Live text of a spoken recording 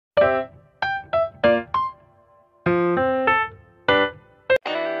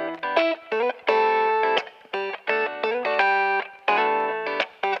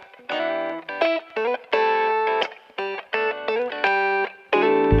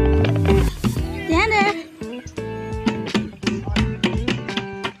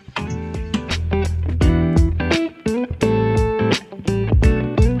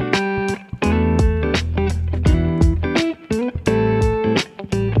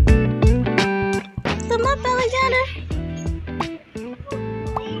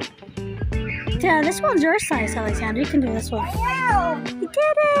Yeah, this one's your size, Alexander. You can do this one. You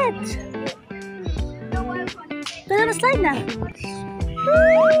did it! Go down the slide now.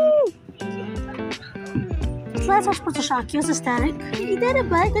 Woo! Slides are supposed to shock you. It's static. You did it,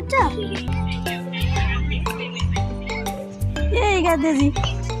 bud. Good job. Yeah, you got dizzy.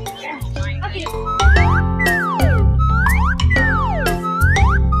 Okay.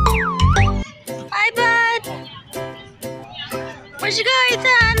 Hi, bud. Where'd you go,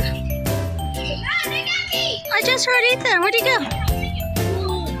 Ethan? I just heard Ethan. Where'd you go?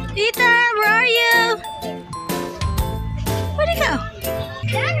 Ethan, where are you? Where'd he go?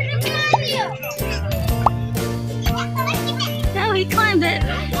 No, he climbed it.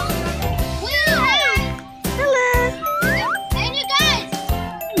 Hello. And you guys,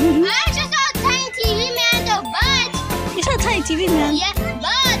 I just saw a tiny TV man though, but You saw a tiny TV man. yeah,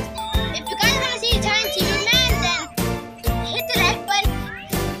 but if you guys want to see a tiny TV man, then hit the like button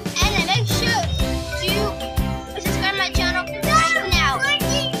and then make sure to subscribe my channel right now.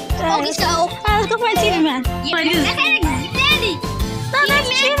 Okay, so Let's go find TV man. What is it? Daddy. No, that's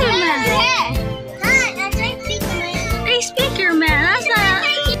TV man. Hey, speaker man. That's not.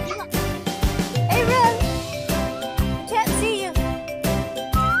 Hey, Ron. Can't see you.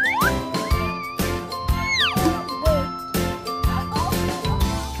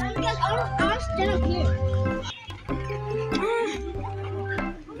 I'll stand up here.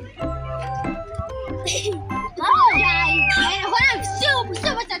 Oh, guys. And hold on, super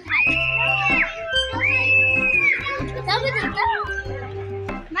tight. That was a go.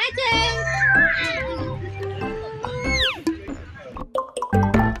 My turn.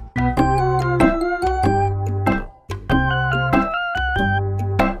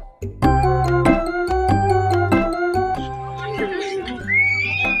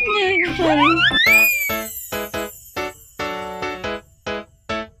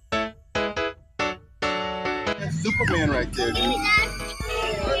 That's Superman right there, dude.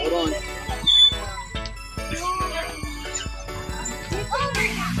 Alright, hold on.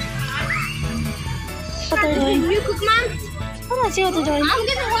 What they're doing? You cook, Mom? Hold on, see what they're doing. I'm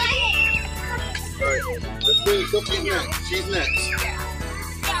gonna wait. Alright, let's bring Sophie next. She's next.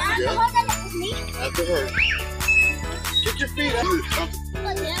 Yeah. After her. Get your feet up.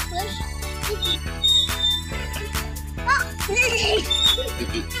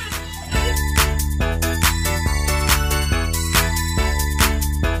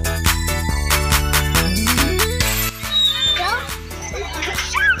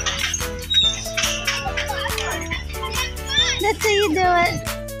 That's how you do it.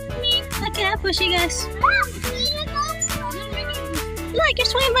 Look at how pushy, guys. Look, you're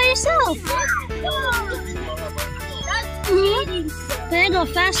swimming by yourself. Then go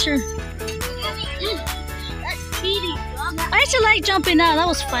faster. I used to like jumping out. That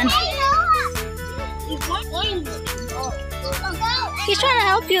was fun. He's trying to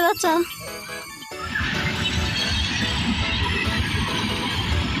help you, that's all.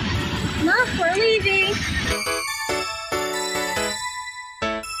 No, we're leaving.